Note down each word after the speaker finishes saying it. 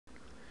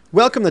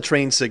Welcome to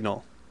Train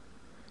Signal.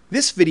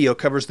 This video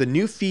covers the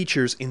new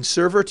features in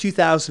Server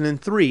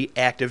 2003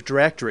 Active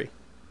Directory.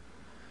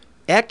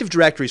 Active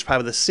Directory is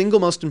probably the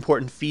single most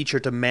important feature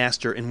to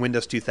master in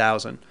Windows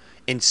 2000,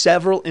 and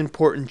several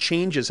important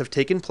changes have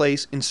taken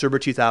place in Server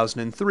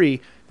 2003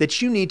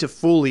 that you need to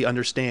fully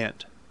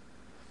understand.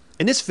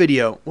 In this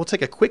video, we'll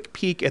take a quick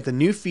peek at the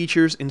new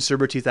features in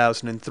Server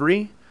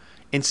 2003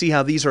 and see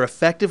how these are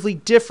effectively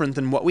different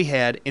than what we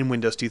had in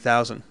Windows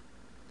 2000.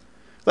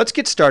 Let's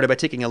get started by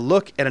taking a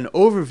look at an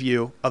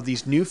overview of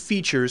these new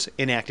features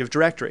in Active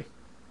Directory.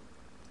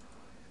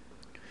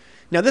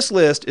 Now this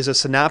list is a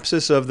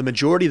synopsis of the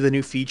majority of the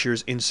new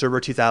features in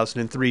Server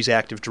 2003's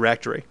Active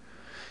Directory.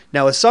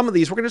 Now with some of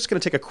these, we're just going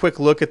to take a quick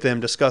look at them,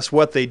 discuss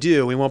what they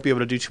do. We won't be able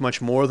to do too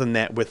much more than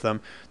that with them.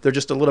 They're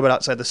just a little bit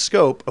outside the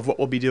scope of what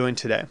we'll be doing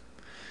today.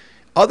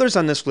 Others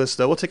on this list,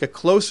 though, we'll take a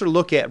closer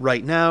look at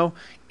right now,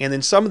 and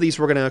then some of these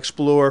we're going to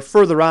explore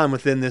further on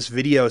within this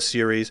video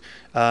series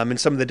in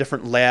some of the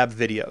different lab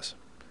videos.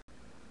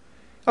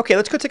 Okay,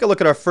 let's go take a look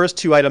at our first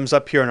two items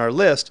up here on our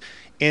list,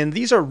 and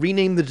these are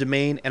rename the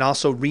domain and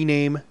also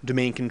rename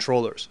domain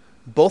controllers.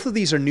 Both of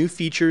these are new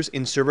features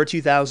in Server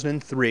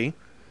 2003.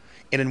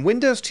 And in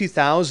Windows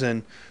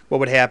 2000,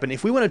 what would happen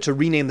if we wanted to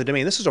rename the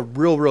domain? This is a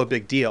real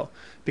big deal,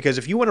 because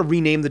if you want to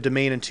rename the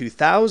domain in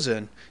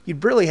 2000,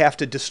 you'd really have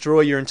to destroy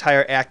your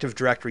entire Active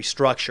Directory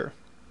structure.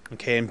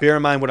 Okay, and bear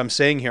in mind what I'm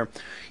saying here.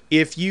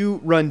 If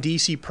you run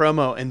DC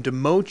promo and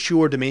demote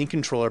your domain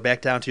controller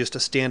back down to just a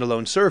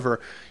standalone server,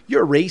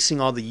 you're erasing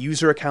all the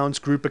user accounts,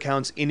 group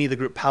accounts, any of the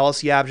group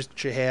policy objects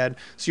that you had,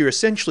 so you're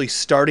essentially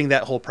starting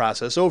that whole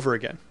process over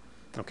again.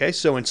 Okay,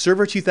 so in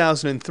Server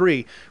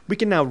 2003, we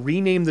can now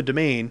rename the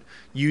domain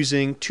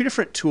using two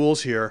different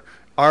tools here,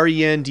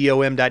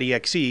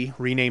 rendom.exe,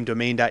 rename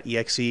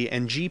domain.exe,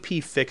 and GP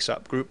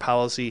fixup, group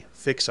policy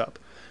fixup.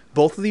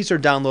 Both of these are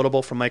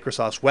downloadable from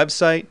Microsoft's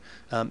website.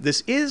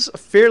 This is a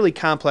fairly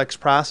complex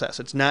process.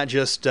 It's not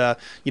just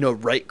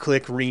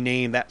right-click,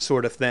 rename, that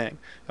sort of thing.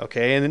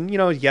 Okay, and then you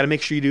got to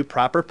make sure you do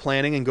proper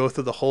planning and go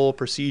through the whole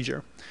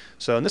procedure.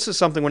 So, and this is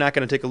something we're not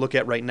going to take a look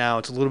at right now.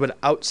 It's a little bit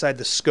outside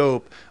the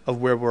scope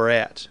of where we're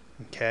at.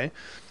 Okay,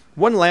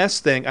 one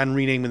last thing on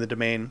renaming the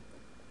domain.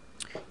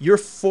 Your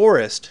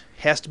forest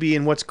has to be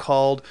in what's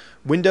called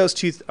Windows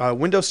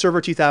Server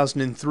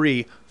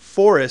 2003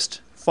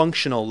 Forest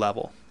functional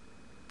level.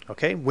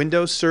 Okay,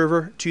 Windows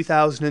Server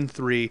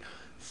 2003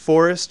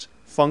 Forest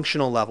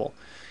functional level.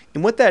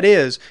 And what that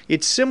is,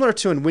 it's similar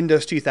to in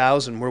Windows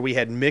 2000 where we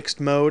had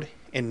mixed mode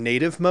and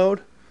native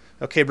mode.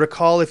 Okay,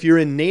 recall if you're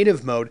in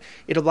native mode,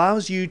 it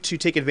allows you to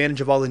take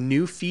advantage of all the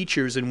new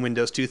features in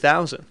Windows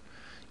 2000.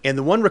 And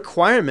the one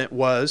requirement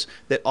was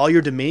that all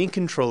your domain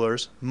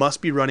controllers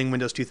must be running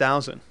Windows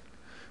 2000.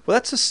 Well,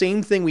 that's the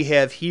same thing we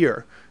have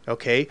here.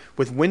 Okay,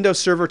 with Windows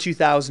Server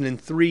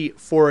 2003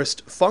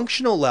 Forest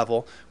functional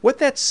level, what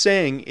that's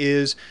saying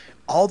is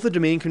all the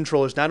domain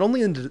controllers, not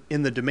only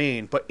in the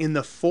domain, but in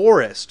the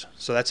forest,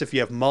 so that's if you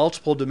have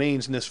multiple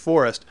domains in this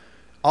forest,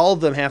 all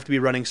of them have to be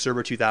running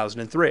Server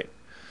 2003.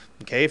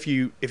 Okay, if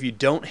you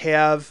don't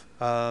have,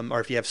 or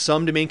if you have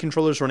some domain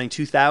controllers running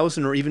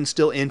 2000 or even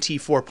still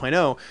NT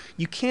 4.0,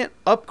 you can't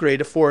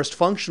upgrade a Forest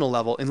functional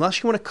level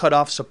unless you want to cut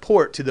off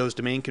support to those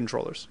domain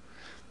controllers.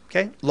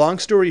 Okay, long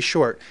story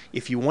short,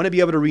 if you want to be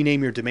able to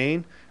rename your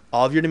domain,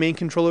 all of your domain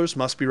controllers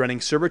must be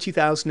running Server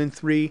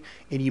 2003,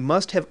 and you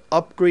must have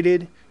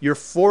upgraded your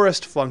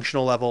Forest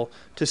functional level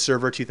to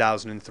Server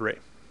 2003.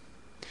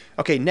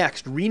 Okay,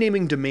 next,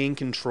 renaming domain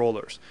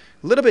controllers.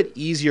 A little bit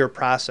easier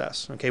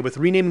process. Okay, with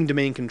renaming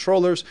domain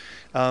controllers,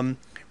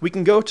 we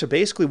can go to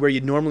basically where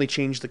you'd normally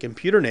change the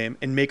computer name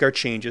and make our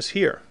changes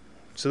here.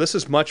 So this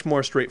is much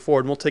more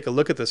straightforward, and we'll take a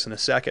look at this in a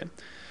second.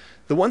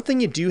 The one thing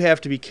you do have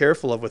to be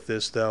careful of with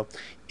this, though,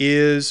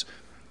 is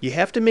you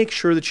have to make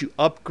sure that you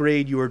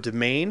upgrade your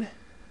domain,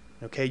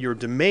 okay, your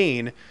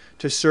domain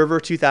to Server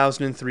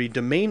 2003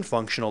 domain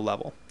functional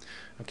level.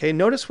 Okay,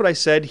 notice what I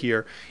said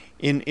here.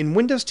 In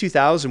Windows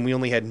 2000, we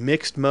only had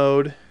mixed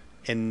mode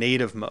and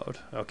native mode.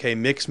 Okay,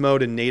 mixed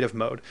mode and native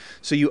mode.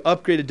 So you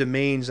upgraded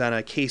domains on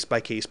a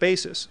case-by-case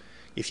basis.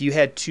 If you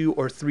had 2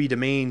 or 3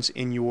 domains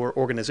in your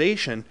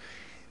organization,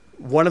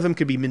 one of them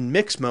could be in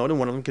mixed mode and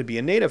one of them could be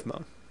in native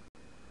mode.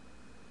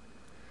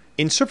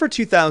 In Server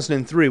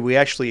 2003, we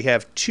actually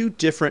have 2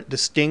 different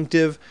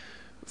distinctive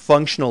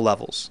functional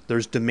levels.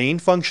 There's domain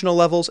functional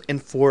levels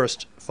and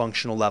forest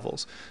functional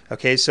levels.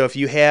 Okay, so if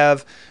you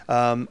have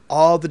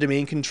all the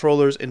domain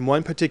controllers in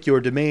one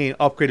particular domain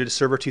upgraded to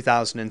Server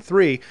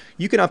 2003,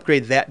 you can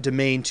upgrade that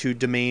domain to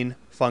domain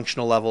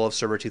functional level of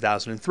Server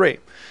 2003.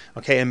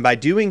 Okay, and by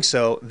doing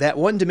so, that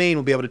one domain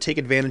will be able to take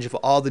advantage of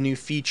all the new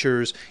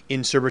features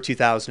in Server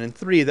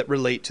 2003 that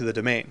relate to the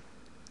domain.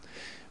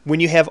 When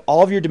you have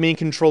all of your domain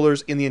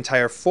controllers in the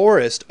entire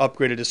forest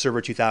upgraded to Server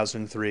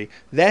 2003,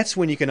 that's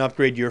when you can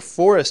upgrade your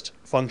forest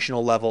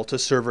functional level to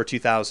Server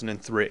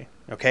 2003.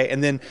 Okay,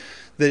 and then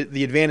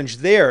the advantage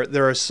there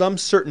are some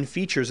certain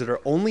features that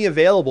are only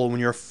available when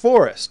your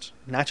forest,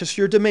 not just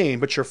your domain,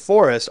 but your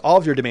forest, all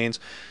of your domains,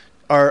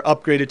 are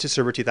upgraded to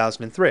Server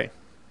 2003.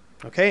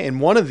 Okay, and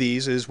one of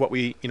these is what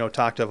we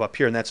talked of up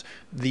here, and that's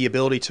the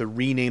ability to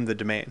rename the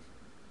domain.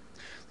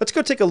 Let's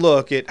go take a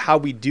look at how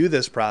we do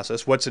this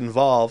process, what's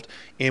involved,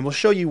 and we'll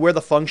show you where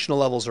the functional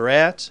levels are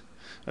at.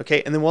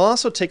 Okay, and then we'll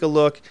also take a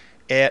look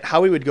at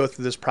how we would go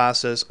through this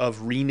process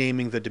of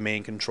renaming the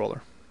domain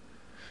controller.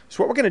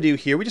 So what we're going to do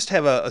here, we just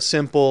have a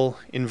simple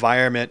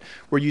environment.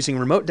 We're using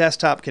remote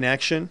desktop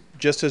connection,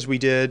 just as we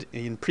did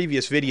in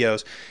previous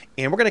videos,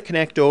 and we're going to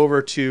connect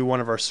over to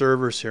one of our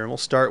servers here, and we'll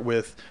start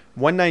with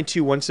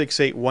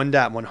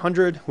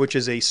 192.168.1.100, which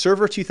is a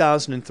Server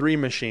 2003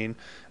 machine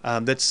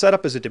that's set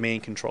up as a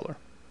domain controller.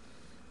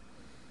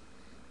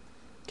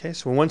 Okay,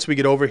 so once we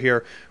get over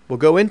here, we'll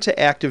go into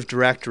Active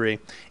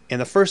Directory,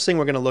 and the first thing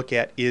we're going to look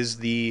at is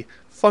the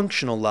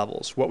functional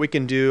levels, what we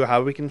can do,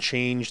 how we can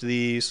change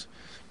these.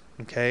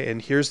 Okay,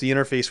 and here's the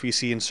interface we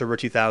see in Server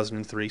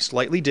 2003,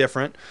 slightly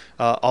different.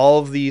 All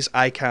of these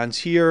icons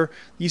here,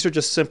 these are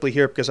just simply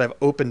here because I've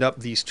opened up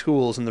these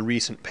tools in the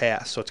recent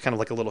past. So it's kind of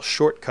like a little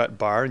shortcut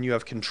bar, and you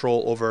have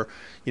control over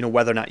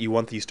whether or not you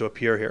want these to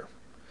appear here.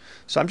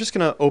 So I'm just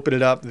going to open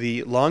it up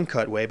the long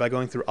cut way by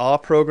going through All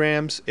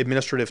Programs,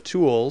 Administrative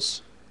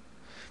Tools,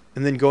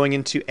 and then going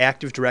into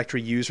Active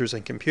Directory Users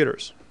and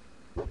Computers.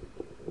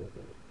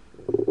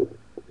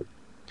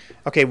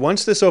 Okay,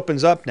 once this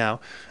opens up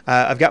now,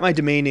 I've got my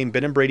domain name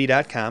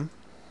benandbrady.com.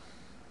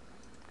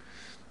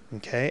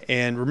 Okay,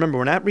 and remember,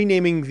 we're not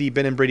renaming the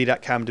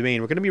benandbrady.com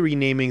domain. We're going to be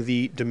renaming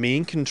the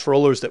domain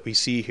controllers that we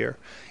see here.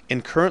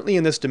 And currently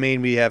in this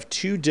domain, we have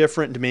two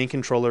different domain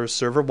controllers,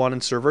 Server 1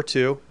 and Server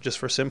 2, just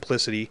for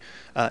simplicity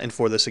and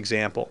for this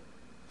example.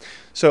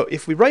 So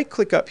if we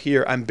right-click up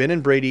here on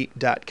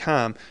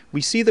benandbrady.com,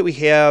 we see that we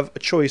have a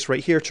choice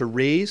right here to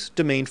raise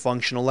domain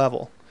functional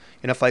level.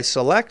 And if I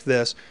select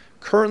this,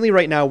 currently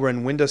right now we're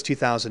in Windows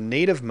 2000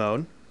 native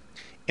mode,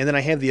 and then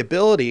I have the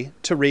ability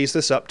to raise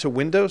this up to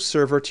Windows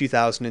Server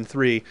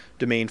 2003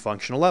 domain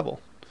functional level.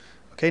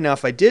 Okay, now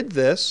if I did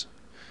this,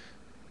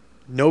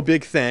 no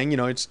big thing,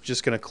 it's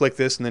just going to click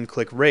this and then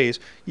click raise.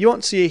 You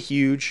won't see a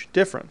huge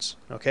difference.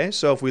 Okay,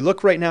 so if we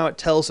look right now, it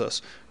tells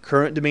us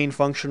current domain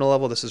functional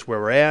level, this is where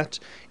we're at,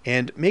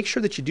 and make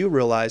sure that you do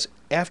realize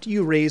after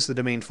you raise the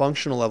domain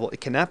functional level, it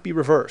cannot be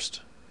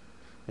reversed.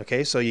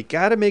 Okay, so you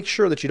got to make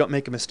sure that you don't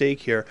make a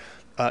mistake here.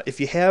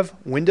 If you have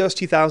Windows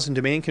 2000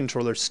 domain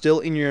controllers still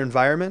in your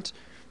environment,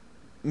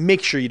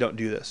 make sure you don't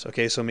do this.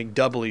 Okay, so make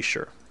doubly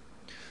sure.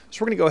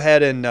 So we're going to go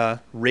ahead and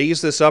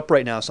raise this up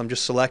right now. So I'm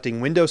just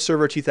selecting Windows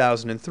Server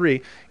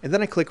 2003, and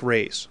then I click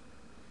Raise.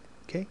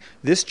 Okay,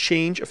 this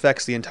change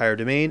affects the entire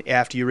domain.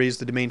 After you raise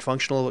the domain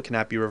functional level, it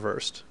cannot be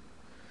reversed.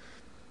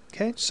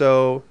 Okay,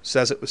 so it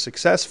says it was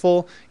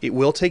successful. It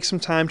will take some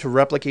time to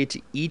replicate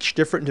to each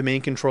different domain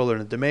controller in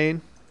the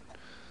domain.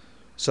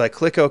 So I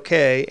click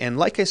OK, and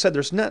like I said,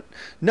 there's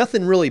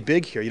nothing really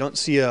big here. You don't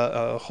see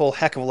a whole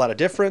heck of a lot of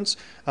difference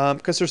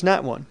because there's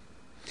not one.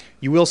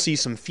 You will see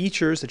some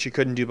features that you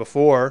couldn't do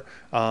before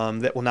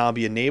that will now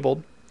be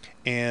enabled.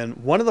 And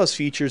one of those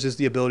features is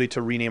the ability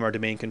to rename our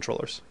domain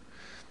controllers.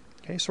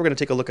 Okay, so we're going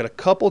to take a look at a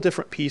couple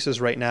different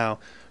pieces right now.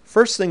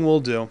 First thing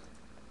we'll do,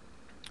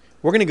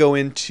 we're going to go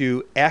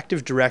into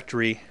Active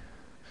Directory,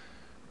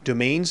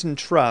 Domains and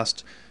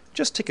Trust.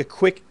 Just take a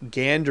quick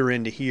gander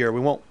into here. We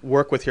won't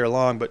work with here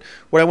long, but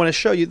what I want to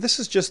show you, this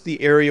is just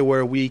the area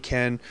where we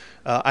can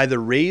either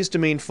raise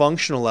domain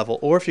functional level,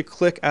 or if you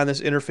click on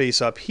this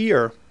interface up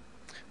here,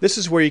 this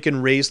is where you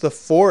can raise the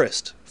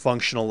forest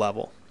functional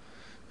level.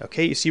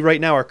 Okay, you see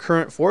right now our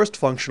current forest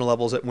functional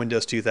level is at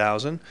Windows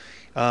 2000.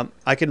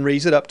 I can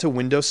raise it up to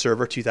Windows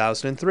Server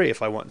 2003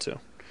 if I want to.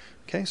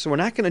 Okay, so we're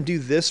not going to do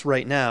this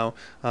right now.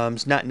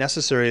 It's not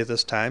necessary at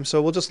this time, so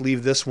we'll just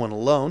leave this one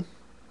alone.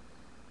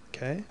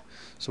 Okay.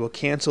 So we'll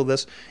cancel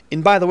this.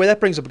 And by the way, that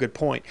brings up a good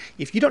point.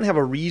 If you don't have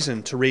a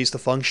reason to raise the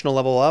functional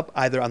level up,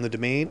 either on the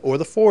domain or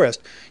the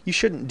forest, you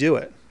shouldn't do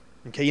it.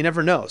 Okay, you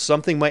never know.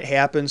 Something might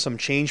happen, some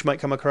change might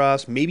come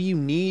across. Maybe you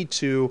need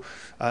to,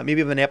 maybe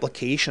you have an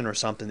application or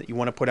something that you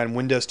want to put on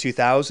Windows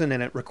 2000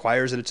 and it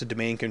requires that it's a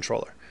domain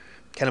controller.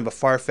 Kind of a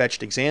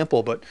far-fetched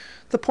example, but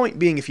the point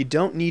being, if you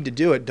don't need to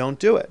do it, don't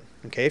do it.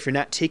 Okay, if you're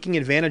not taking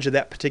advantage of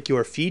that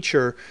particular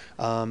feature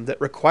that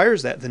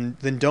requires that,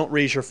 then don't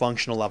raise your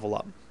functional level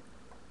up.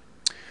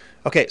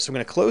 Okay, so I'm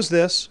going to close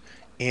this,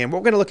 and what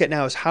we're going to look at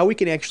now is how we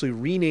can actually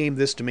rename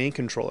this domain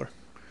controller.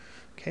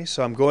 Okay,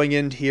 so I'm going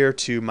in here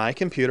to My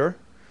Computer.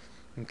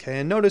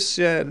 Okay, and notice,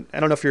 I don't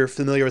know if you're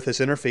familiar with this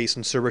interface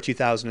in Server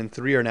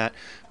 2003 or not,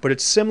 but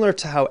it's similar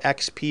to how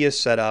XP is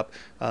set up.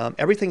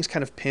 Everything's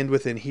kind of pinned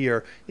within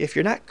here. If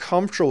you're not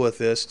comfortable with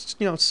this,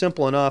 it's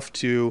simple enough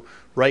to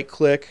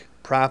right-click,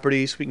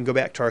 Properties. We can go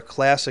back to our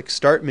classic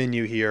Start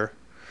menu here.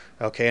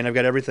 Okay, and I've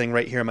got everything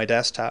right here on my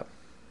desktop.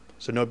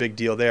 So no big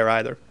deal there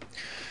either.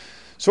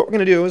 So what we're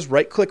going to do is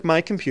right-click My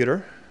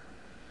Computer,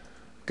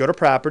 go to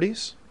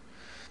Properties.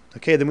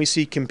 Okay, then we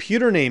see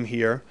Computer Name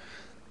here,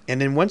 and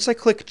then once I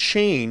click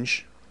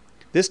Change,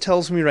 this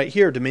tells me right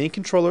here, domain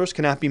controllers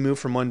cannot be moved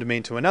from one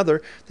domain to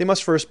another. They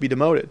must first be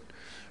demoted.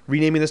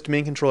 Renaming this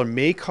domain controller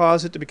may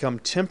cause it to become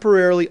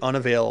temporarily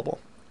unavailable.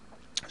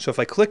 So if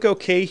I click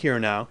OK here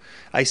now,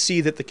 I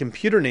see that the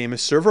computer name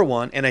is server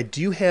 1, and I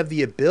do have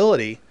the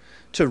ability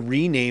to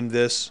rename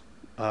this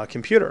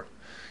computer.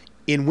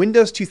 In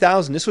Windows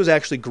 2000, this was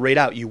actually grayed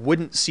out. You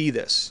wouldn't see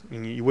this.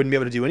 You wouldn't be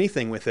able to do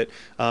anything with it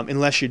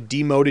unless you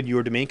demoted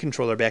your domain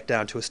controller back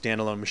down to a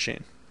standalone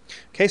machine.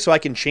 Okay, so I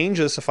can change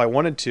this if I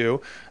wanted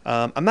to.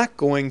 I'm not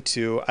going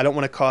to. I don't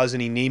want to cause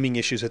any naming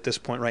issues at this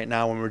point right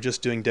now when we're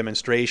just doing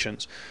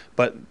demonstrations.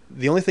 But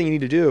the only thing you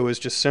need to do is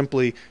just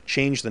simply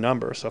change the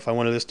number. So if I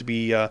wanted this to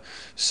be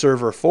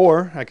server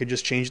 4, I could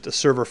just change it to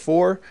server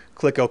 4,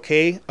 click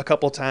OK a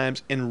couple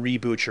times, and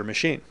reboot your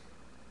machine.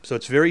 So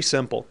it's very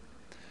simple.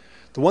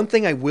 The one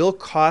thing I will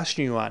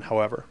caution you on,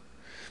 however,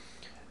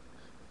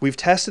 we've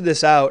tested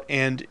this out,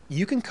 and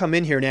you can come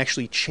in here and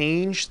actually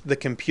change the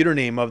computer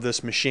name of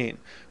this machine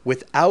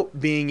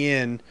without being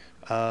in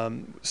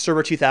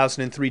Server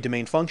 2003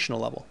 domain functional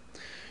level.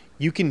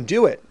 You can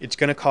do it. It's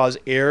going to cause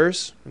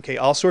errors. Okay,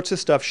 all sorts of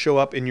stuff show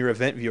up in your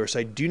event viewer, so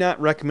I do not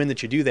recommend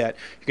that you do that.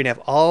 You're going to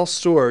have all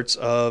sorts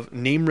of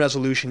name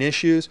resolution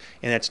issues,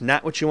 and that's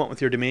not what you want with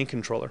your domain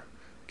controller.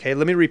 Okay,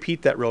 let me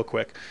repeat that real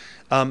quick.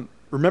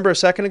 Remember a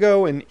second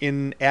ago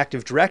in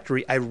Active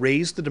Directory, I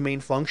raised the domain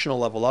functional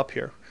level up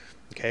here.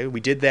 Okay, we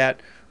did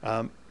that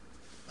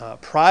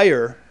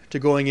prior to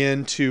going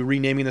into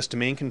renaming this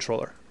domain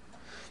controller.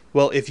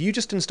 Well, if you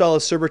just install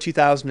a Server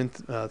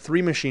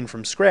 2003 machine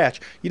from scratch,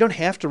 you don't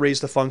have to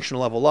raise the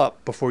functional level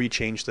up before you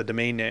change the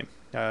domain name,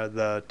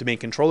 the domain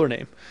controller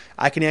name.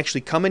 I can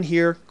actually come in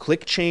here,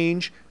 click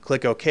change,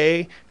 click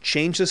OK,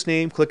 change this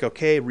name, click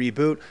OK,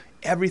 reboot.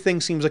 Everything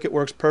seems like it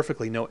works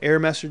perfectly. No error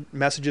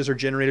messages are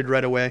generated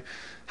right away.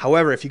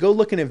 However, if you go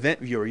look in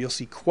Event Viewer, you'll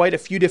see quite a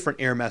few different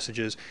error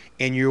messages,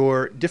 and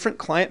your different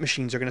client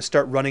machines are going to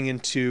start running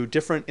into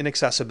different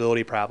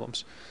inaccessibility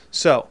problems.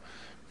 So,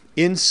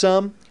 in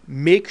sum,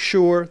 make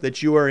sure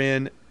that you are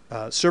in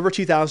Server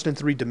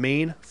 2003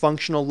 domain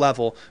functional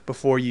level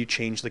before you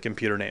change the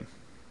computer name.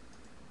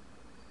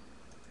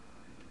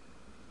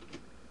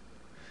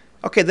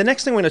 Okay, the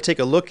next thing we're going to take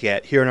a look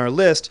at here in our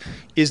list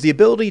is the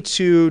ability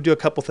to do a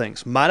couple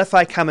things.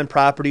 Modify common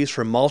properties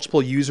for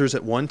multiple users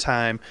at one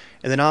time,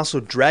 and then also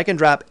drag and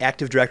drop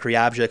Active Directory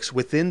objects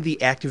within the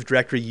Active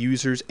Directory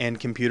Users and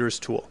Computers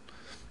tool.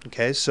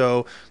 Okay,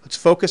 so let's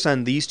focus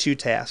on these two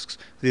tasks.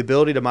 The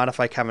ability to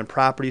modify common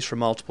properties for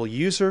multiple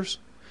users,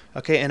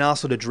 okay, and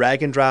also to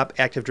drag and drop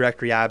Active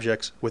Directory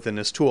objects within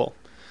this tool.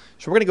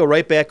 So we're going to go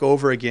right back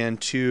over again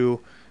to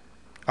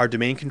our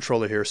domain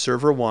controller here,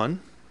 server 1.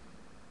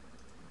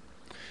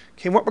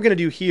 Okay, what we're going to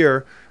do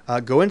here,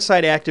 go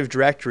inside Active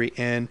Directory,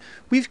 and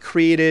we've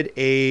created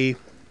a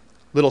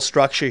little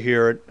structure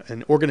here,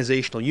 an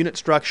organizational unit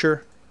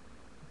structure,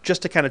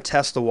 just to kind of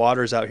test the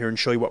waters out here and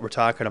show you what we're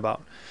talking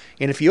about.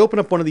 And if you open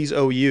up one of these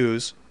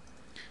OUs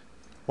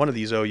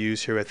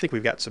here, I think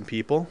we've got some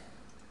people.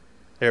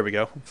 There we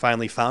go,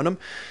 finally found them.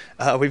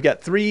 We've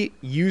got 3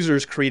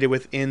 users created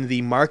within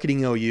the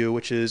marketing OU,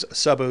 which is a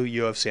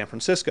sub-OU of San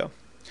Francisco.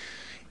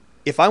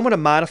 If I want to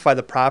modify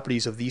the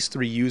properties of these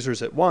 3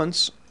 users at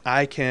once,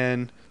 I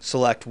can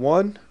select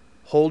one,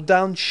 hold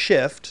down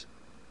Shift.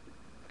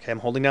 Okay, I'm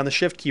holding down the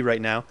Shift key right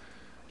now,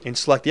 and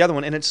select the other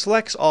one, and it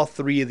selects all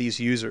 3 of these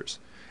users.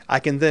 I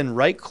can then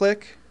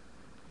right-click,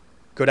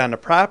 go down to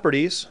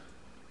Properties,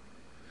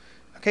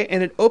 okay,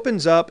 and it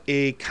opens up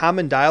a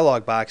common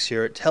dialog box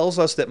here. It tells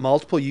us that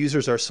multiple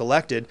users are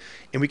selected,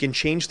 and we can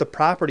change the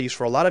properties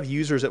for a lot of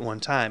users at one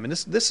time. And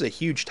this is a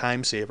huge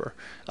time saver.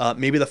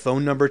 Maybe the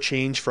phone number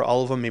changed for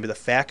all of them, maybe the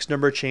fax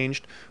number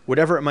changed,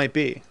 whatever it might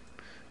be.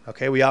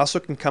 Okay, we also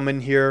can come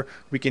in here,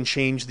 we can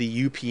change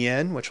the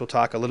UPN, which we'll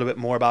talk a little bit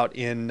more about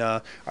in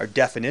our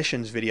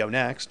definitions video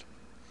next.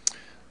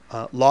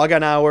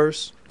 Logon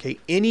hours, okay,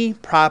 any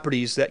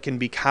properties that can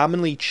be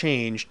commonly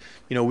changed,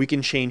 we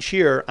can change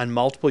here on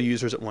multiple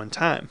users at one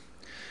time.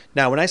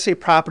 Now, when I say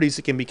properties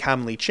that can be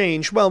commonly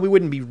changed, well, we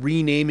wouldn't be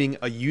renaming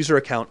a user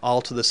account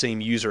all to the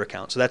same user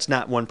account. So that's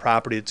not one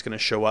property that's going to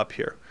show up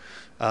here.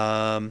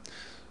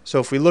 So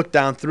if we look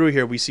down through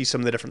here, we see some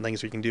of the different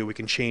things we can do. We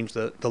can change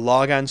the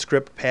logon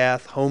script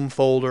path, home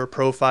folder,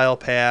 profile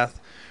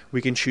path.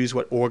 We can choose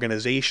what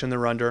organization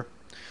they're under.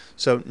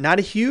 So not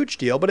a huge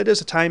deal, but it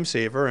is a time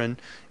saver, and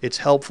it's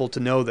helpful to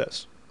know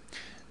this.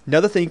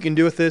 Another thing you can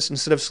do with this,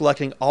 instead of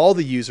selecting all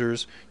the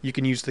users, you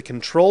can use the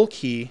Control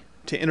key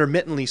to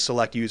intermittently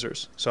select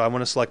users. So I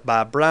want to select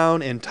Bob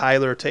Brown and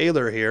Tyler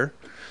Taylor here.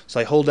 So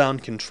I hold down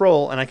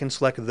Control, and I can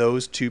select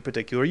those 2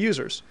 particular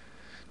users.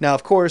 Now,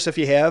 of course, if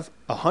you have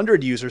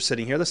 100 users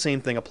sitting here, the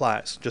same thing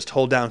applies. Just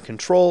hold down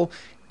Control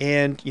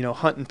and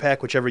hunt and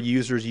peck whichever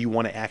users you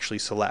want to actually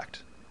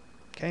select.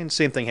 Okay, and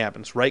same thing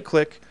happens.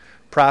 Right-click,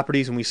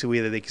 Properties, and we see we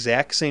have the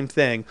exact same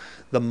thing,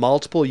 the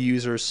multiple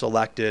users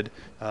selected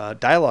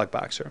dialog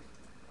box here.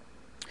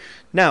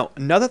 Now,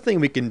 another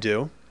thing we can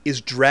do is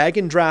drag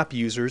and drop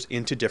users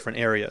into different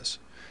areas.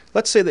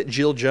 Let's say that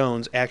Jill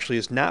Jones actually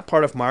is not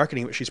part of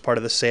marketing, but she's part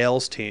of the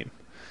sales team.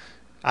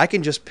 I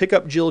can just pick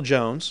up Jill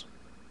Jones,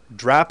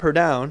 drop her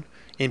down,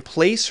 and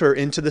place her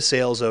into the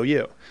sales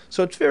OU.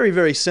 So it's very,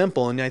 very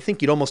simple, and I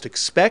think you'd almost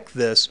expect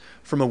this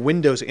from a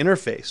Windows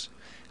interface.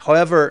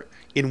 However,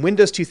 in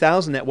Windows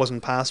 2000 that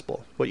wasn't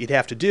possible. What you'd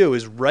have to do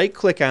is right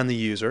click on the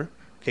user,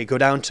 okay, go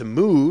down to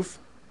Move,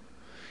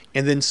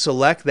 and then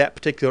select that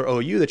particular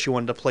OU that you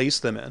wanted to place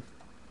them in.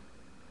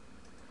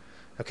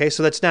 Okay,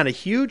 so that's not a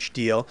huge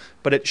deal,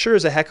 but it sure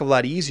is a heck of a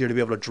lot easier to be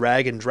able to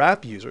drag and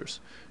drop users.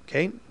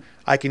 Okay,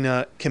 I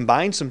can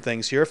combine some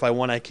things here. If I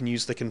want, I can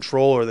use the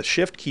Control or the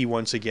Shift key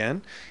once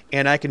again,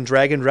 and I can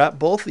drag and drop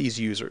both these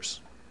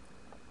users.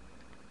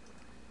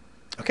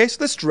 Okay, so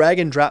this drag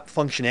and drop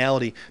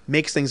functionality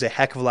makes things a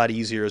heck of a lot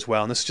easier as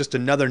well, and this is just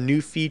another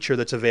new feature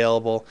that's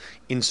available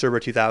in Server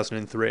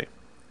 2003.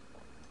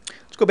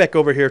 Let's go back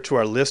over here to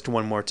our list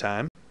one more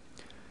time.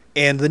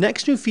 And the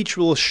next new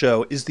feature we'll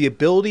show is the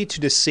ability to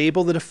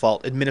disable the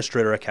default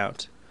administrator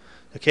account.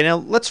 Okay, now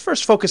let's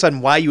first focus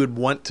on why you would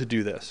want to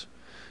do this.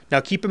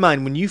 Now keep in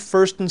mind, when you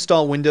first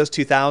install Windows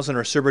 2000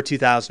 or Server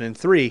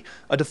 2003,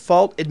 a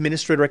default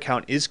administrator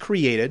account is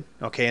created,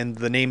 okay, and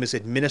the name is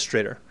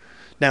administrator.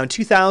 Now in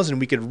 2000,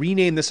 we could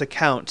rename this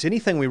account to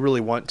anything we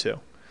really want to.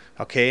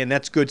 Okay, and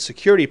that's good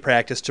security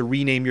practice to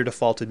rename your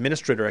default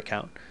administrator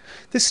account.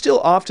 This still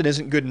often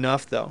isn't good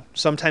enough though.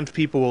 Sometimes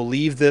people will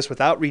leave this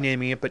without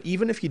renaming it, but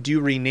even if you do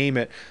rename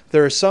it,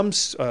 there are some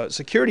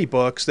security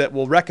books that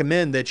will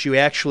recommend that you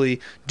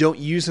actually don't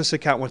use this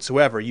account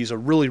whatsoever. Use a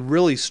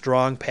really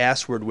strong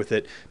password with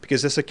it,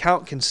 because this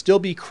account can still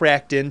be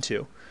cracked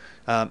into.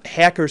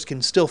 Hackers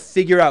can still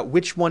figure out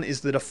which one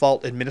is the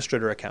default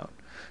administrator account.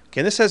 Okay,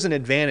 and this has an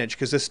advantage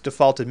because this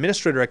default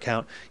administrator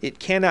account, it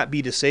cannot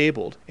be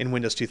disabled in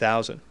Windows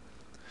 2000.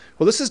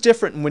 Well, this is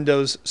different in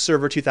Windows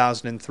Server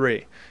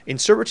 2003. In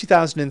Server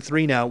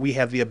 2003 now, we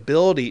have the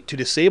ability to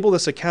disable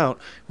this account,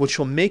 which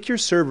will make your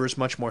servers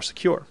much more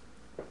secure.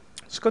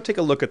 Let's go take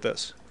a look at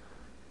this.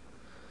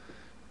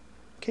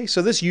 Okay,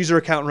 so this user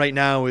account right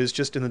now is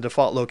just in the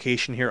default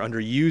location here under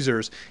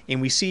Users,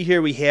 and we see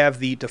here we have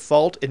the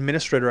default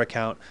administrator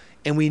account,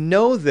 and we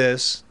know that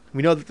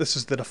this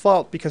is the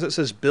default because it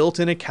says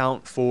built-in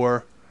account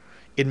for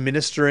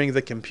administering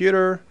the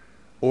computer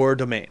or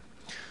domain.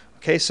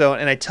 Okay, so,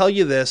 and I tell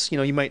you this,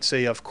 you might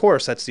say, of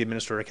course, that's the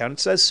administrator account. It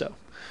says so.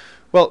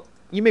 Well,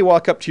 you may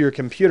walk up to your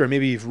computer.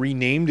 Maybe you've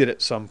renamed it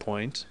at some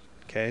point.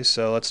 Okay,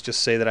 so let's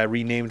just say that I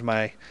renamed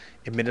my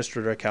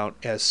administrator account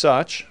as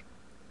such.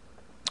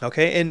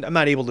 Okay, and I'm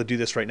not able to do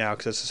this right now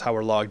because this is how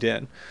we're logged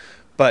in.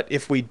 But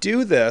if we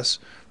do this,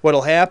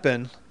 what'll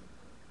happen,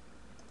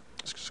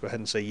 let's just go ahead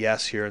and say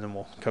yes here, and then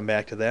we'll come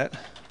back to that.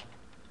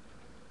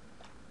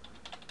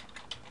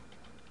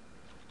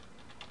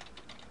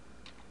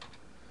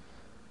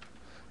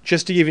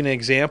 Just to give you an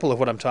example of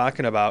what I'm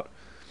talking about.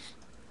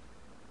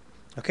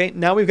 Okay,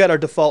 now we've got our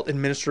default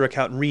administrator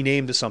account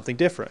renamed to something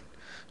different.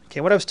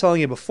 Okay, what I was telling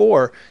you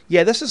before,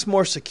 yeah, this is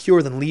more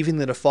secure than leaving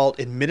the default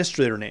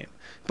administrator name.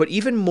 But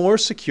even more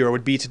secure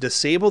would be to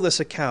disable this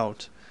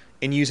account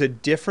and use a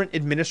different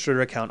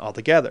administrator account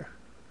altogether.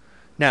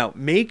 Now,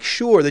 make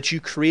sure that you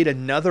create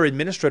another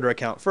administrator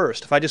account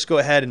first. If I just go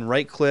ahead and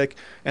right-click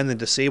and then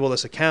disable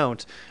this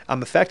account,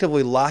 I'm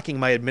effectively locking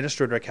my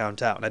administrator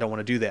account out, and I don't want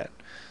to do that.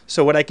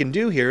 So what I can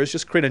do here is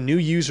just create a new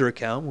user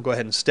account. We'll go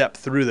ahead and step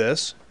through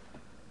this.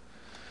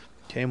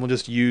 Okay, and we'll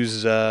just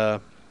use,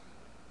 let's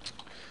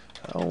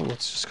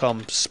just call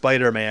him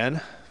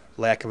Spider-Man,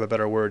 lack of a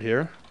better word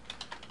here.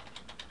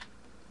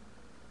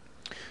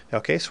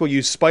 Okay, so we'll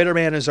use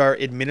Spider-Man as our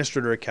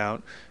administrator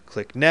account.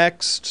 Click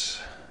Next.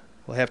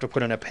 We'll have to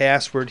put in a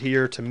password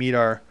here to meet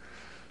our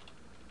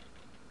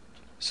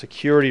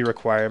security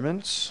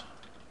requirements.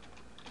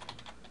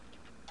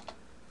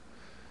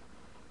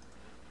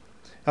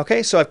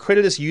 Okay, so I've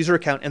created this user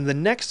account, and the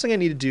next thing I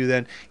need to do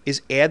then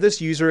is add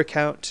this user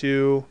account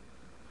to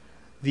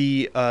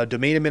the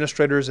domain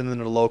administrators and then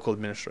the local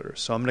administrators.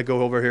 So I'm going to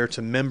go over here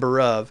to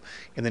Member Of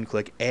and then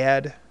click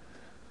Add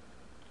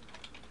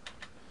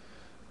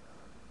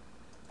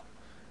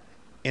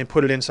and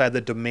put it inside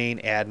the domain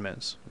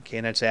admins. Okay,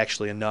 and that's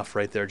actually enough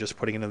right there, just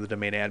putting it into the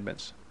domain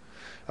admins.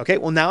 Okay,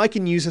 well now I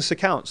can use this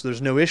account, so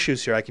there's no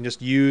issues here. I can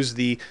just use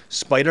the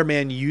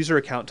Spider-Man user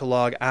account to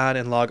log on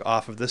and log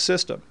off of the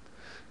system.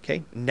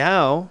 Okay,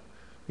 now,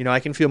 I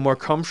can feel more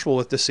comfortable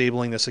with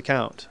disabling this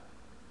account.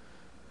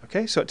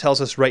 Okay, so it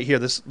tells us right here,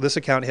 this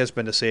account has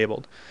been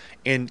disabled.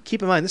 And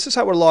keep in mind, this is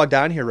how we're logged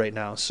on here right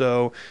now,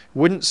 so it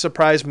wouldn't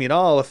surprise me at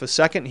all if a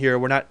second here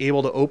we're not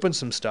able to open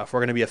some stuff. We're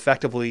going to be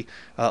effectively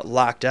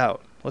locked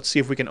out. Let's see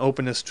if we can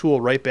open this tool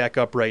right back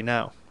up right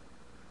now.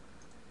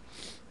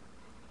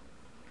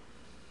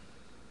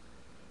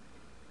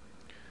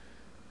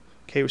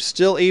 Okay, we're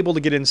still able to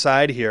get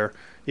inside here.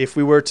 If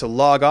we were to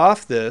log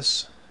off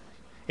this,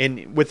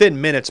 and within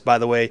minutes, by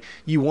the way,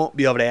 you won't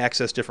be able to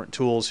access different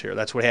tools here.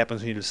 That's what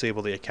happens when you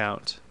disable the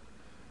account.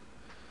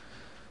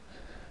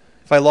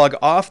 If I log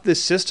off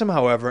this system,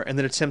 however, and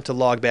then attempt to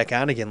log back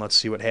on again, let's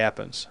see what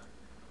happens.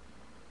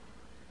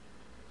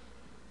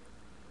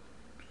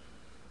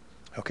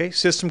 Okay,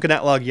 system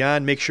cannot log you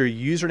on. Make sure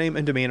username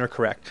and domain are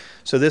correct.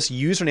 So this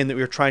username that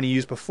we were trying to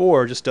use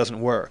before just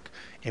doesn't work.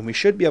 And we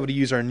should be able to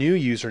use our new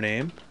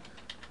username.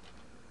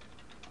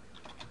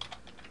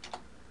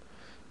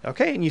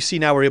 Okay, and you see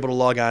now we're able to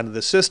log on to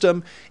the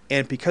system,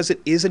 and because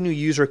it is a new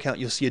user account,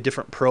 you'll see a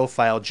different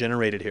profile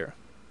generated here.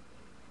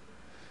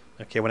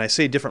 Okay, when I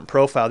say different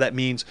profile, that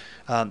means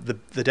the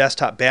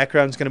desktop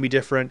background is going to be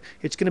different.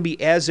 It's going to be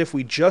as if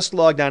we just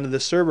logged onto the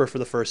server for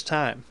the first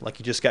time, like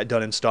you just got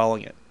done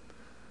installing it.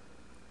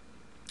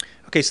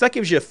 Okay, so that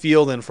gives you a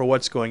feel then for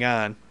what's going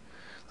on.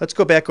 Let's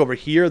go back over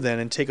here then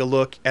and take a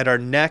look at our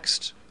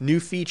next new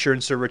feature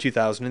in Server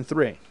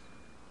 2003.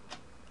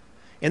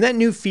 And that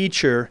new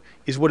feature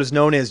is what is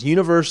known as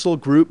Universal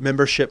Group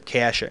Membership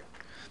Caching.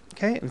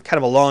 Okay, and kind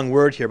of a long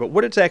word here, but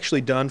what it's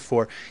actually done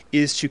for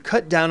is to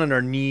cut down on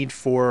our need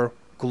for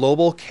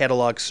global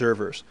catalog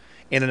servers.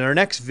 And in our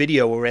next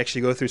video, where we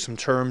actually go through some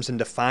terms and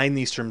define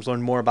these terms,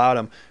 learn more about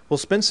them, we'll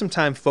spend some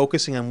time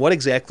focusing on what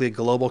exactly a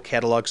global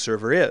catalog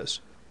server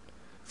is.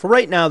 For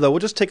right now, though, we'll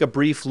just take a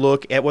brief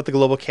look at what the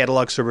global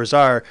catalog servers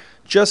are,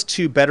 just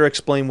to better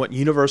explain what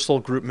Universal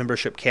Group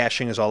Membership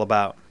Caching is all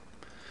about.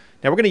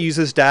 Now we're going to use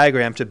this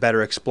diagram to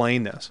better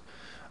explain this.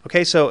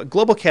 Okay, so a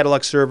global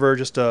catalog server,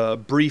 just a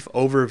brief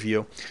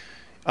overview.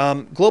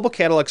 Global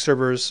catalog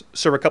servers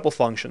serve a couple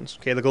functions.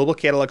 Okay, the global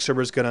catalog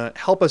server is going to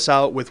help us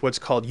out with what's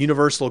called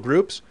universal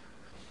groups.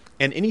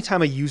 And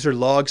anytime a user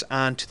logs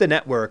on to the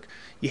network,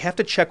 you have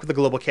to check with the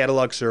global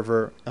catalog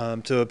server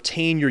to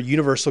obtain your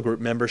universal group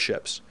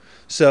memberships.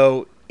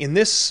 So in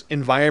this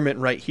environment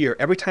right here,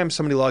 every time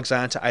somebody logs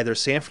on to either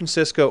San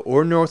Francisco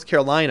or North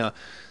Carolina,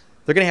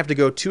 they're going to have to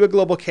go to a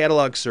global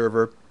catalog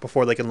server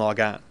before they can log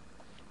on.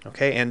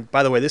 Okay, and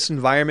by the way, this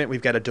environment,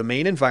 we've got a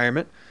domain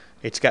environment.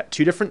 It's got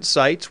two different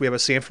sites. We have a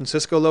San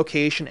Francisco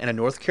location and a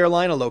North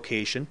Carolina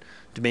location.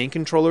 Domain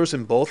controllers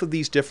in both of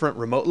these different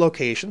remote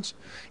locations.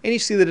 And you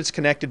see that it's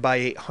connected by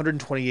a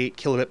 128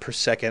 kilobit per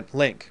second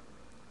link.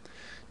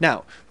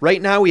 Now,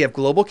 right now we have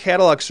global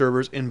catalog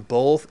servers in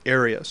both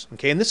areas.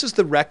 Okay, and this is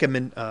the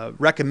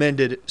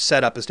recommended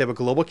setup, is to have a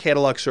global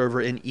catalog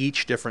server in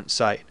each different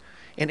site.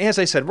 And as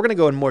I said, we're going to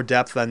go in more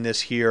depth on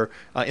this here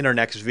in our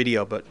next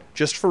video, but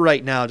just for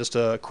right now, just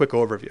a quick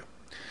overview.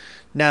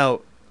 Now,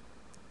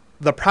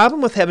 the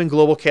problem with having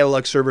global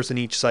catalog servers in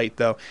each site,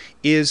 though,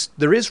 is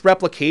there is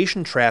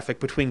replication traffic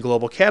between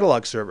global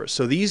catalog servers.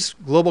 So these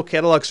global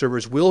catalog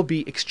servers will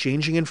be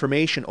exchanging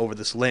information over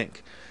this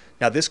link.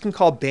 Now, this can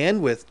cause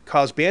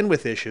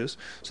bandwidth issues,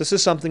 so this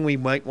is something we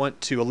might want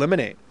to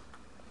eliminate.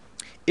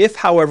 If,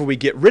 however, we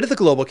get rid of the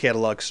global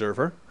catalog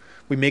server,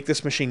 we make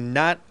this machine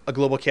not a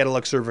global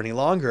catalog server any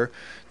longer,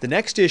 the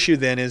next issue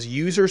then is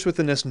users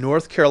within this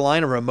North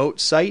Carolina remote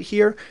site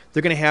here,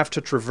 they're going to have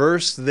to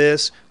traverse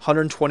this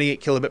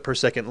 128 kilobit per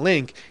second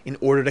link in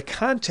order to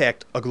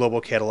contact a global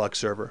catalog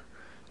server.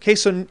 Okay,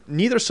 so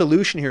neither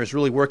solution here is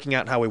really working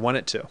out how we want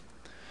it to.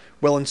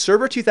 Well, in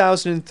Server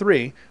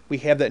 2003, we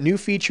have that new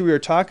feature we were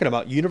talking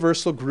about,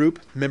 Universal Group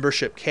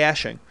Membership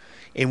Caching.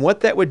 And what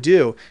that would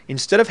do,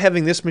 instead of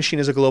having this machine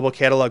as a global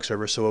catalog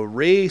server, so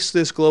erase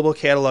this global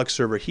catalog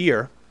server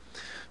here,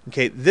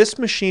 okay, this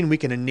machine, we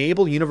can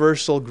enable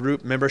Universal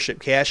Group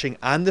Membership Caching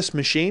on this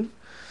machine,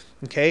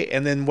 okay,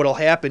 and then what will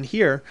happen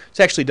here,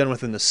 it's actually done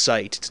within the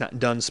site. It's not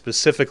done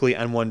specifically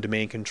on one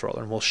domain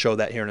controller, and we'll show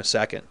that here in a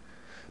second.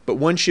 But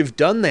once you've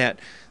done that,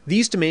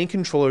 these domain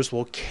controllers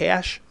will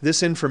cache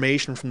this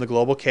information from the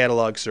global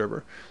catalog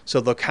server. So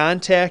they'll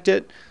contact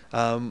it.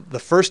 The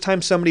first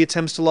time somebody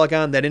attempts to log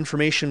on, that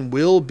information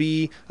will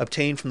be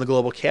obtained from the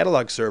global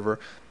catalog server.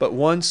 But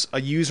once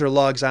a user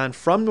logs on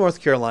from North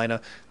Carolina,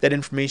 that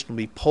information will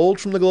be pulled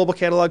from the global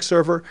catalog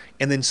server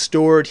and then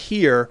stored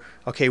here,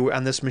 okay,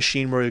 on this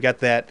machine where we've got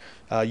that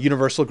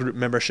universal group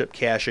membership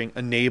caching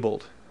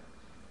enabled.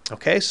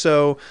 Okay,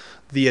 so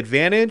the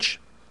advantage,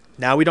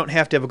 now we don't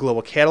have to have a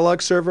global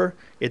catalog server.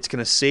 It's going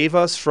to save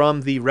us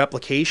from the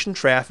replication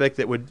traffic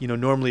that would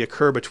normally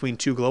occur between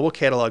two global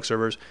catalog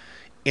servers,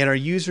 and our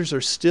users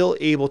are still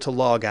able to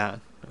log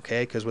on.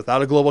 Okay, because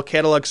without a global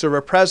catalog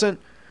server present,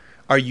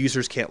 our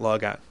users can't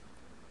log on.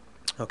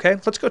 Okay,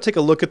 let's go take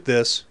a look at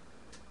this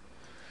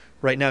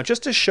right now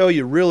just to show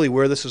you really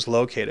where this is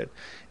located.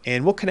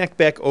 And we'll connect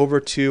back over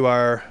to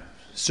our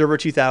Server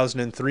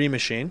 2003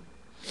 machine.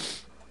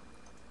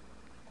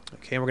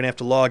 Okay, we're going to have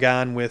to log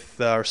on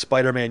with our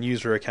Spider-Man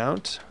user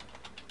account.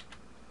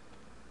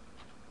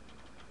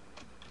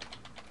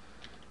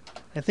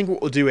 I think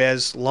what we'll do,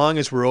 as long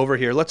as we're over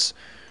here, let's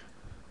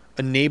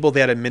enable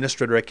that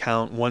administrator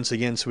account once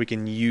again so we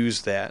can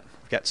use that.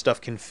 We've got stuff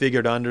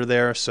configured under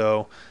there,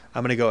 so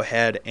I'm going to go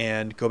ahead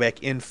and go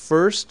back in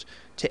first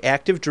to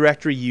Active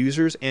Directory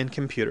users and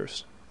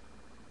computers.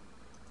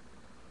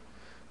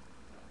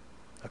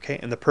 Okay,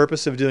 and the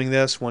purpose of doing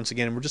this, once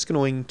again, we're just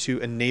going to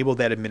enable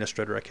that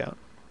administrator account.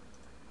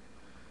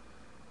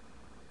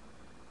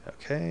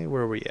 Okay,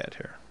 where are we at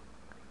here?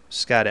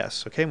 Scott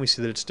S. Okay, and we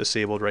see that it's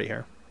disabled right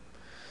here.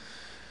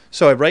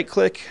 So I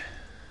right-click,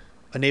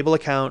 enable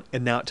account,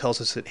 and now it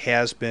tells us it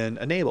has been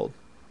enabled.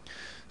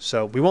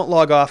 So we won't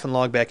log off and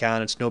log back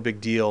on. It's no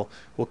big deal.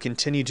 We'll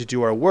continue to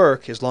do our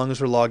work as long as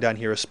we're logged on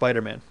here as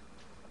Spider-Man.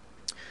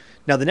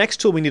 Now the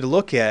next tool we need to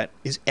look at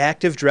is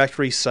Active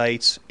Directory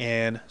sites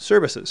and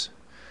services.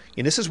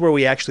 And this is where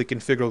we actually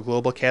configure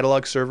global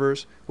catalog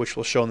servers, which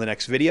we'll show in the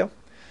next video.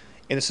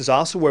 And this is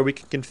also where we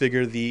can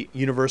configure the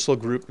universal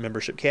group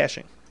membership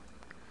caching.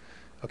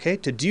 Okay,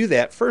 to do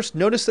that, first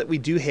notice that we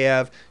do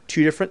have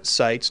two different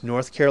sites,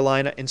 North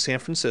Carolina and San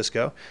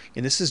Francisco,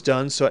 and this is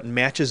done so it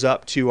matches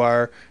up to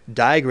our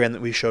diagram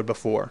that we showed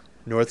before,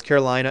 North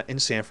Carolina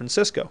and San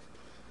Francisco.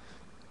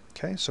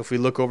 Okay, so if we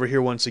look over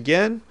here once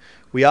again,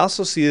 we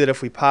also see that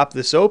if we pop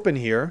this open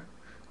here,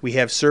 we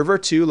have server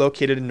 2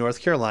 located in North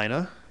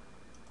Carolina,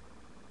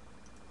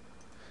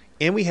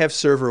 and we have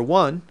server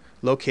 1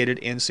 located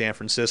in San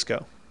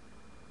Francisco.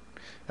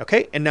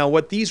 Okay, and now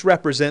what these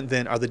represent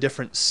then are the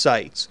different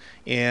sites.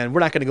 And we're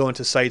not going to go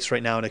into sites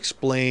right now and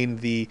explain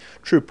the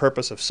true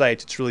purpose of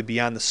sites. It's really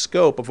beyond the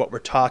scope of what we're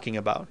talking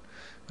about.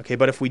 Okay,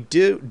 but if we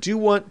do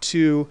want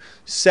to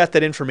set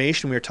that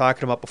information we were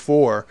talking about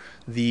before,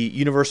 the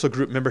universal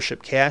group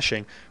membership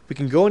caching, we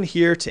can go in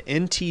here to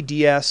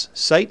NTDS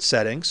site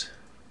settings,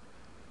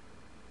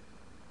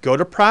 go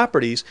to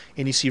properties,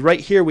 and you see right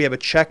here we have a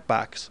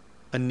checkbox,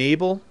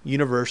 enable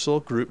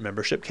universal group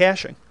membership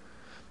caching.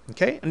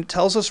 Okay, and it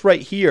tells us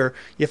right here,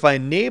 if I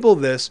enable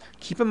this,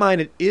 keep in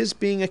mind it is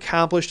being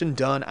accomplished and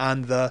done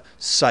on the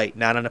site,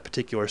 not on a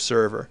particular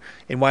server.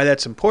 And why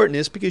that's important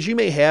is because you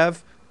may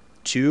have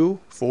 2,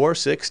 4,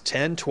 6,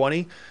 10,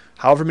 20,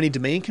 however many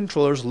domain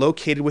controllers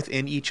located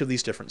within each of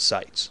these different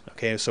sites.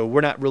 Okay, so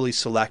we're not really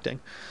selecting.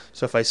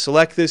 So if I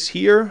select this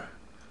here,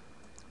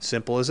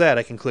 simple as that,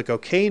 I can click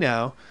OK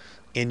now,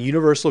 and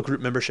universal group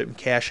membership and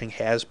caching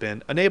has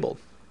been enabled.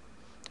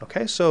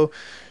 Okay, so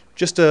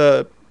just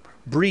a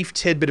brief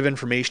tidbit of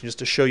information just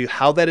to show you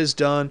how that is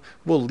done.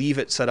 We'll leave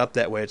it set up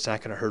that way. It's not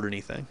going to hurt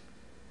anything.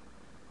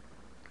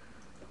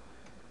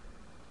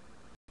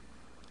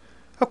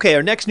 Okay,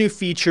 our next new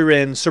feature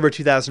in Server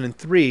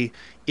 2003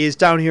 is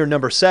down here,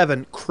 number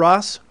 7,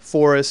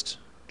 cross-forest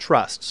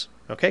trusts.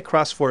 Okay,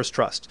 cross-forest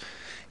trust.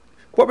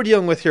 What we're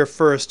dealing with here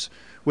first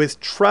with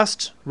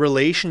trust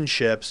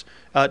relationships.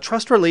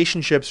 Trust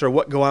relationships are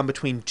what go on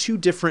between two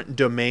different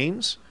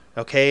domains.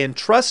 Okay, and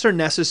trusts are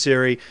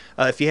necessary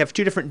if you have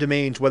two different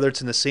domains, whether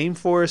it's in the same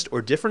forest or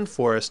different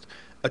forest.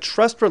 A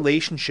trust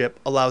relationship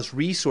allows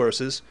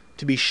resources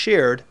to be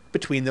shared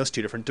between those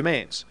two different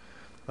domains.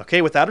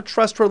 Okay, without a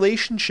trust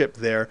relationship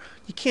there,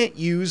 you can't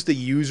use the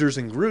users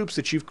and groups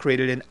that you've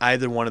created in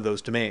either one of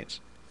those domains.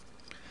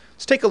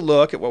 Let's take a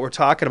look at what we're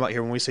talking about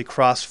here when we say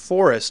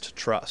cross-forest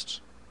trusts.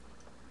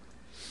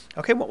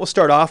 Okay, what we'll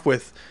start off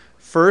with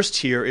first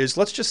here is,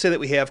 let's just say that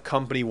we have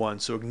company 1.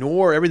 So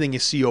ignore everything you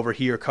see over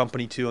here,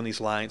 company 2 on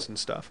these lines and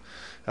stuff.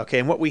 Okay,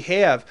 and what we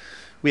have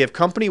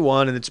company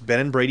 1, and it's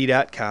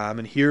benandbrady.com,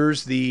 and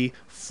here's the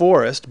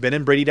forest,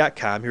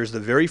 benandbrady.com. Here's the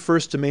very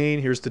first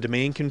domain, here's the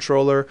domain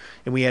controller,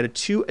 and we added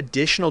 2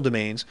 additional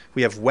domains.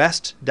 We have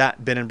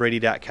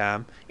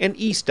west.benandbrady.com and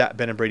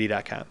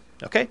east.benandbrady.com.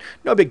 Okay,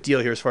 no big deal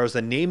here as far as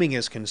the naming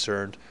is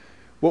concerned.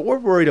 What we're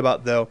worried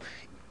about, though,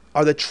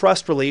 are the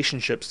trust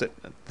relationships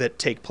that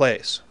take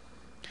place.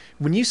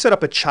 When you set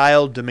up a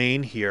child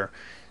domain here,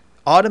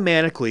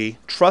 automatically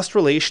trust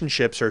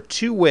relationships are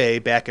two-way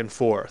back and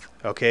forth.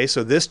 Okay,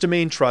 so this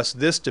domain trusts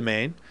this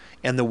domain,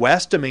 and the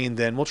west domain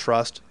then will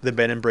trust the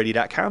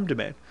benandbrady.com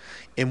domain.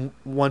 And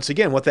once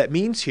again, what that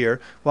means here,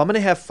 well, I'm going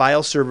to have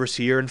file servers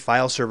here and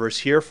file servers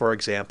here, for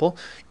example,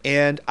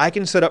 and I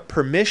can set up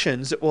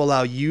permissions that will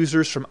allow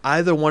users from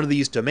either one of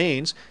these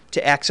domains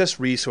to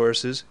access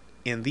resources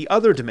in the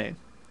other domain.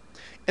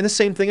 And the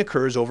same thing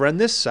occurs over on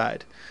this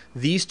side.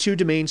 These two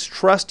domains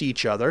trust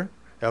each other,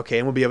 okay,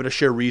 and we'll be able to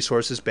share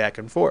resources back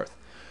and forth.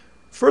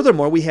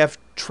 Furthermore, we have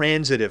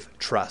transitive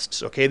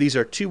trusts. Okay, these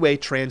are two-way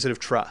transitive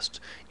trusts.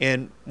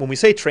 And when we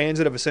say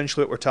transitive,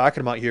 essentially what we're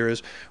talking about here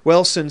is,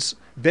 well, since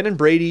Ben and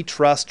Brady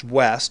trust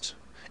west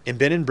and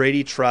Ben and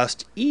Brady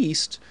trust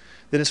east,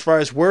 then as far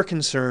as we're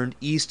concerned,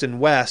 east and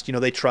west,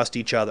 they trust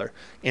each other.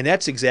 And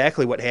that's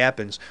exactly what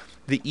happens.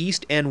 The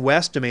east and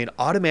west domain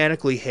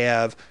automatically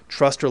have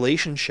trust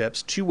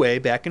relationships, two-way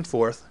back and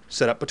forth,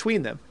 set up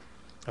between them.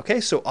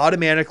 Okay, so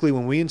automatically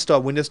when we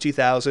install Windows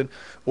 2000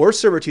 or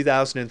Server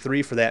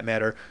 2003 for that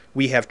matter,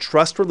 we have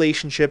trust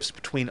relationships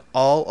between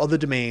all of the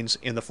domains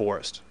in the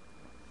forest.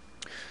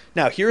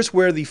 Now here's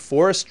where the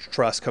forest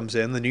trust comes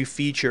in, the new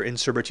feature in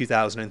Server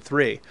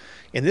 2003.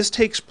 And this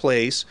takes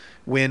place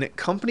when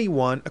Company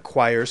 1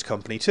 acquires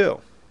Company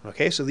 2.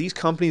 Okay, so these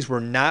companies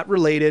were not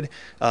related,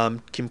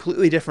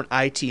 completely different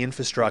IT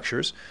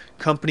infrastructures.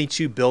 Company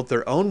 2 built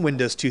their own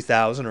Windows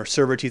 2000 or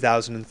Server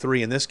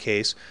 2003 in this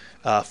case,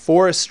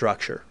 forest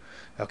structure.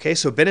 Okay,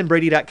 so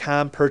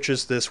benandbrady.com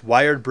purchased this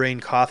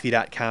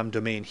wiredbraincoffee.com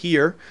domain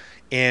here,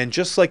 and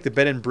just like the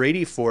Ben and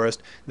Brady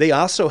forest, they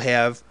also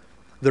have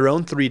their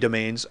own 3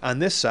 domains on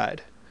this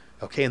side.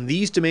 Okay, and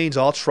these domains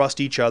all trust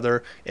each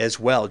other as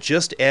well,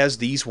 just as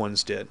these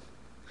ones did.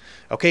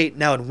 Okay,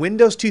 now in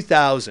Windows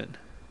 2000,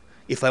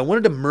 if I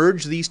wanted to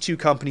merge these two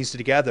companies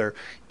together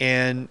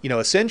and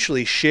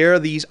essentially share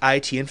these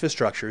IT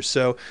infrastructures,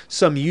 so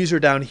some user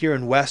down here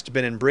in West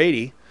Ben and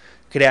Brady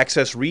could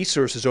access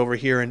resources over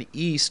here in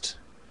East.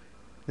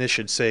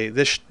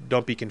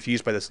 Don't be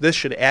confused by this. This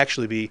should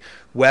actually be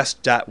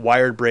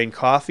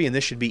west.wiredbraincoffee, and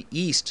this should be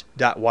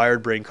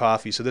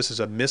east.wiredbraincoffee. So this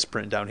is a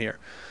misprint down here.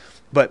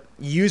 But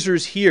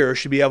users here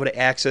should be able to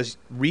access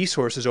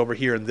resources over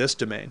here in this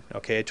domain,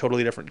 okay, a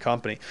totally different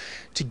company.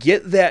 To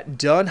get that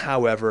done,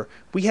 however,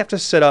 we have to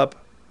set up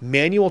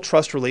manual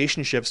trust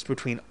relationships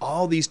between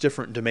all these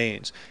different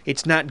domains.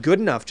 It's not good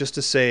enough just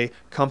to say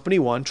company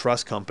 1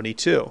 trust company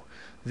 2.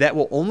 That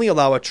will only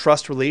allow a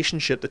trust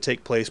relationship to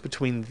take place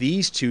between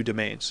these two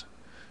domains.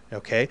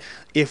 Okay,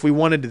 if we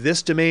wanted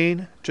this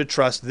domain to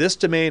trust this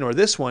domain or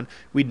this one,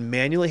 we'd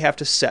manually have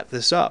to set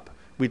this up.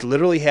 We'd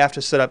literally have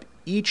to set up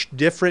each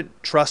different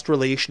trust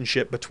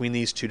relationship between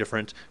these two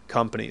different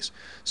companies.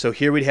 So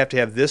here we'd have to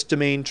have this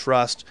domain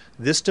trust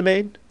this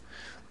domain,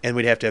 and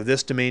we'd have to have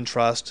this domain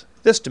trust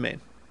this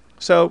domain.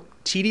 So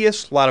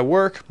tedious, a lot of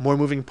work, more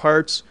moving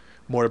parts,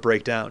 more to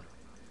break down.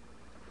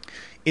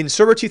 In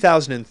Server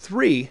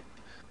 2003,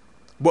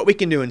 what we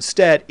can do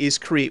instead is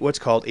create what's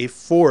called a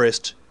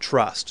forest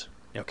trust.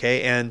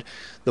 Okay, and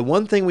the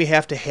one thing we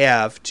have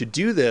to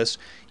do this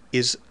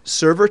is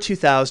Server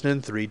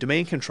 2003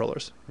 domain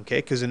controllers. Okay,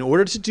 because in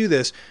order to do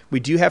this, we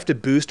do have to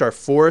boost our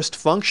forest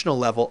functional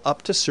level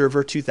up to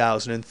Server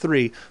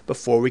 2003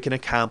 before we can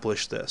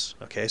accomplish this.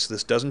 Okay, so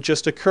this doesn't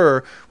just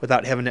occur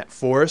without having that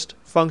forest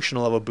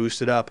functional level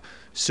boosted up.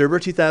 Server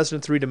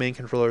 2003 domain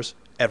controllers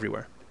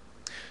everywhere.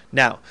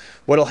 Now,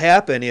 what will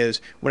happen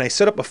is when I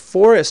set up a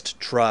forest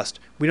trust,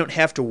 we don't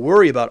have to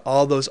worry about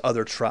all those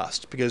other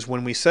trusts, because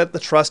when we set the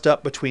trust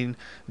up between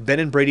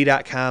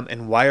benandbrady.com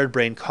and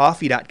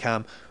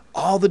wiredbraincoffee.com,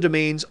 all the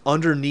domains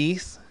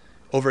underneath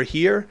over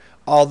here,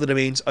 all the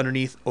domains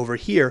underneath over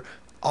here,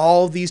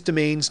 all these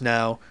domains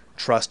now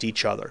trust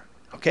each other.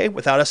 Okay,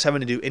 without us having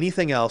to do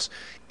anything else,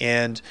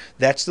 and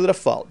that's the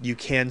default. You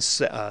can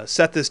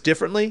set this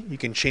differently. You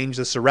can change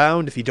this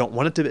around if you don't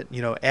want it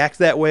to, act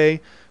that way.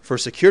 For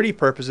security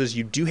purposes,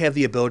 you do have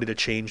the ability to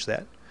change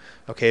that.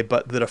 Okay,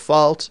 but the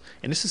default,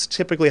 and this is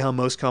typically how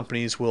most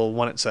companies will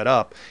want it set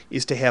up,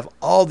 is to have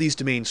all these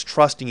domains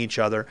trusting each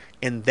other,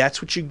 and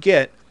that's what you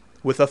get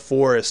with a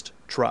forest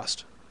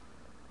trust.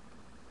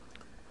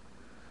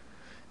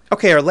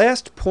 Okay, our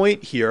last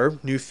point here,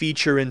 new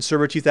feature in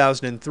Server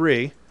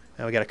 2003.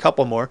 Now we got a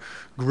couple more.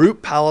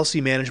 Group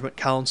Policy Management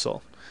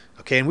Council.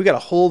 Okay, and we got a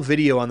whole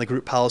video on the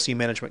Group Policy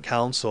Management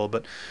Council,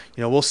 but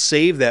we'll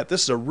save that.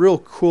 This is a real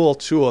cool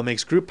tool. It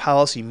makes group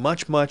policy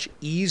much, much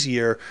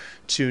easier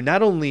to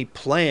not only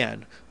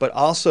plan, but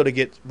also to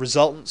get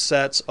resultant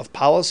sets of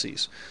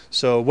policies.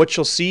 So what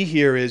you'll see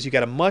here is you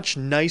got a much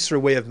nicer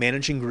way of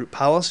managing group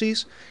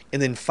policies,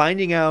 and then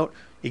finding out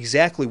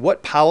exactly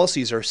what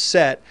policies are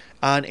set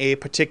on a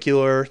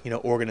particular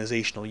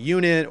organizational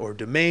unit or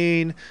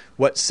domain,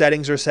 what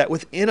settings are set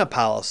within a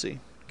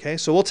policy. Okay,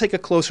 so we'll take a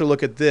closer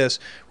look at this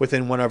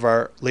within one of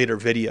our later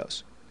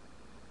videos.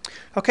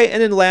 Okay,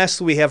 and then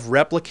lastly we have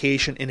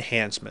replication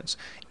enhancements,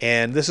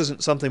 and this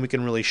isn't something we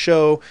can really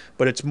show,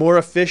 but it's more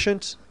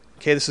efficient.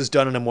 Okay, this is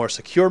done in a more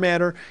secure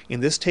manner,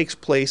 and this takes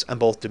place on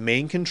both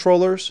domain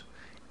controllers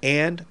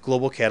and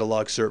global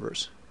catalog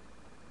servers.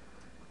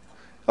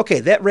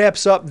 Okay, that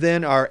wraps up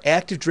then our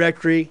Active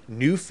Directory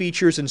new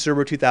features in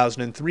Server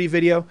 2003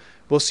 video.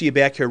 We'll see you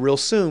back here real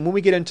soon when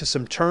we get into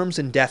some terms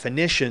and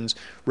definitions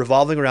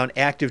revolving around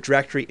Active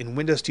Directory in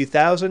Windows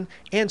 2000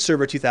 and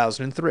Server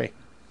 2003.